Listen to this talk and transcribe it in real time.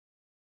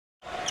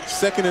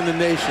second in the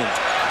nation.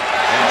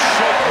 And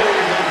Shake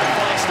Milton on the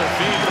Foster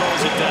feed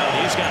throws it down.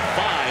 He's got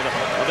 5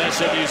 of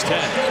SMU's 10.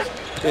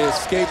 They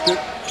escaped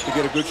it to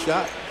get a good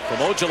shot.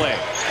 From Ojale.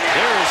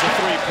 There is a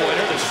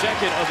three-pointer, the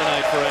second of the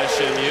night for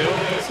SMU.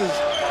 This is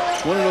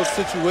one of those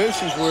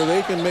situations where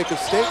they can make a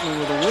statement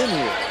with a win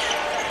here.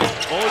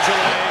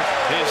 Ojale,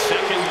 his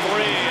second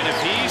three, and if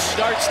he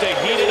starts to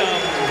heat it up,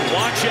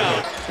 watch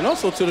out. And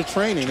also to the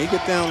training. They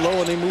get down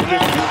low and they move their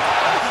feet.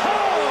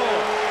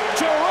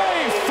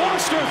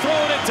 Foster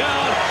throwing it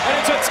down, and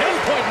it's a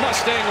 10-point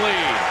Mustang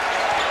lead.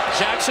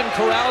 Jackson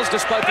corrals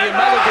despite the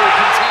Ameligo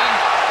contend,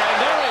 and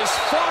there is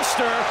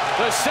Foster,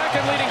 the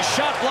second leading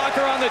shot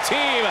blocker on the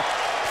team,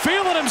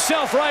 feeling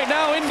himself right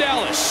now in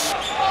Dallas.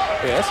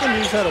 Yeah,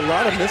 SMU's had a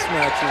lot of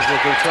mismatches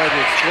that they try to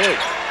exploit.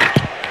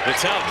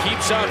 Vital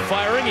keeps on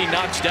firing. He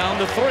knocks down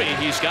the three.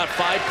 He's got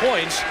 5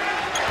 points.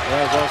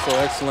 That was also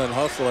excellent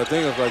hustle. I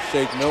think it was like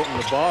Shake Milton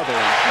to bother him.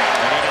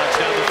 And he knocks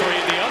down the three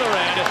at the other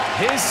end.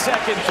 His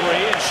second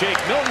three, and Shake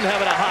Milton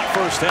having a hot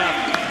first half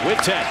with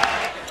 10.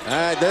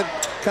 That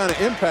kind of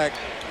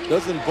impact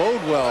doesn't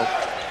bode well.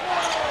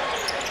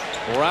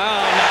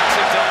 Brown knocks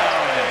it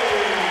down.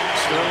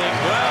 Sterling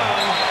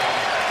Brown.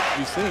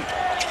 You think?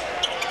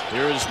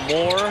 Here's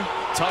Moore.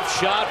 Tough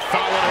shot,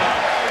 followed up.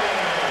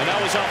 And that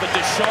was off a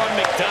Deshaun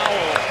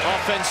McDowell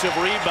offensive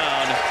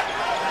rebound.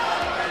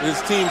 This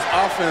team's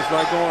offense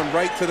by going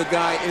right to the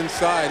guy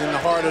inside in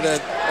the heart of that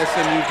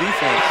SMU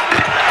defense.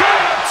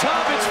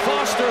 Top, it's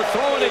Foster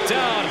throwing it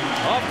down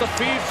off the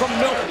feed from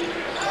Milton.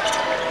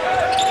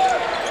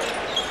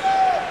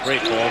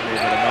 Great ball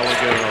movement,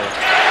 Ameligo.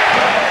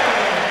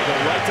 Go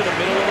right to the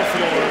middle of the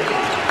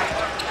floor.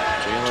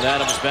 Jalen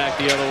Adams back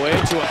the other way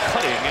to a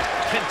cutting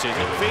Kenton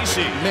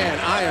Facey. Man,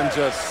 I am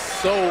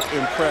just so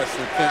impressed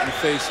with Kenton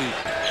Facey.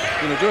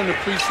 You know, during the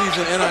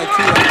preseason NIT, I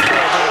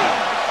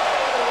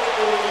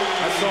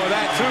saw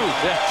that too.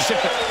 Yeah,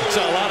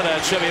 saw a lot of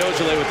that. Chevy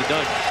Ojale with the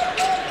dunk.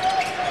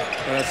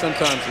 And I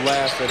sometimes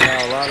laugh at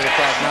how a lot of the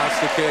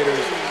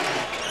prognosticators.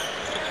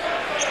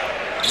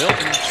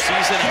 Milton,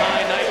 season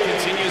high night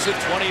continues at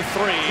 23.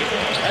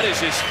 That is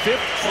his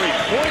 5th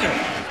three-pointer.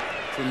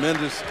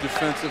 Tremendous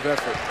defensive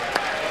effort.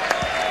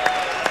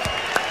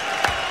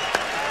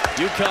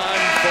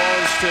 UConn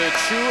falls to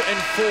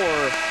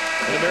 2-4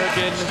 in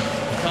American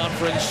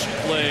Conference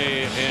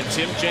play, and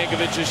Tim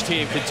Jankovic's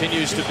team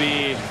continues to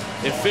be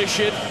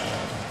efficient